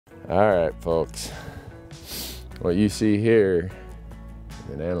All right, folks. What you see here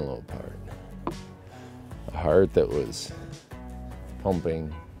is an antelope heart. A heart that was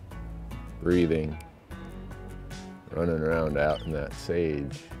pumping, breathing, running around out in that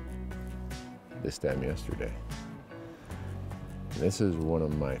sage this time yesterday. This is one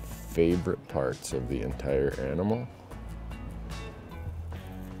of my favorite parts of the entire animal.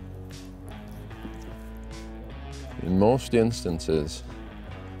 In most instances,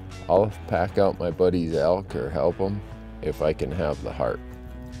 I'll pack out my buddy's elk or help him if I can have the heart.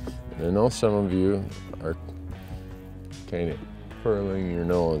 And I know some of you are kind of furling your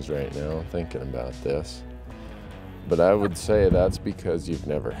nose right now thinking about this, but I would say that's because you've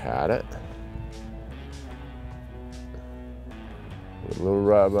never had it. Put a little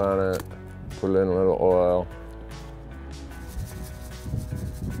rub on it, put in a little oil.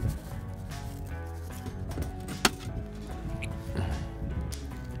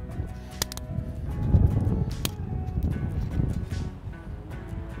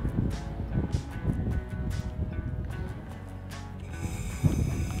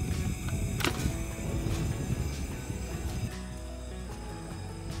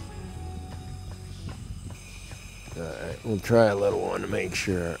 All right, we'll try a little one to make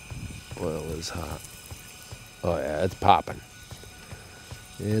sure oil is hot. Oh yeah, it's popping.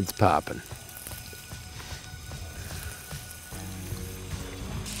 It's popping.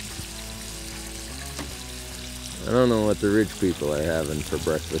 I don't know what the rich people are having for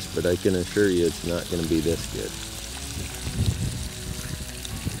breakfast, but I can assure you it's not going to be this good.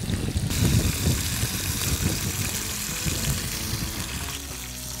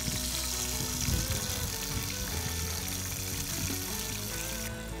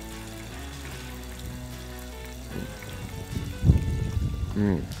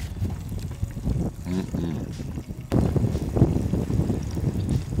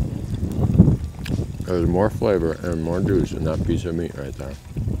 There's more flavor and more juice in that piece of meat right there.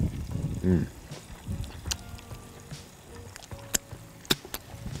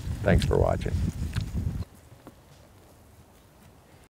 Thanks for watching.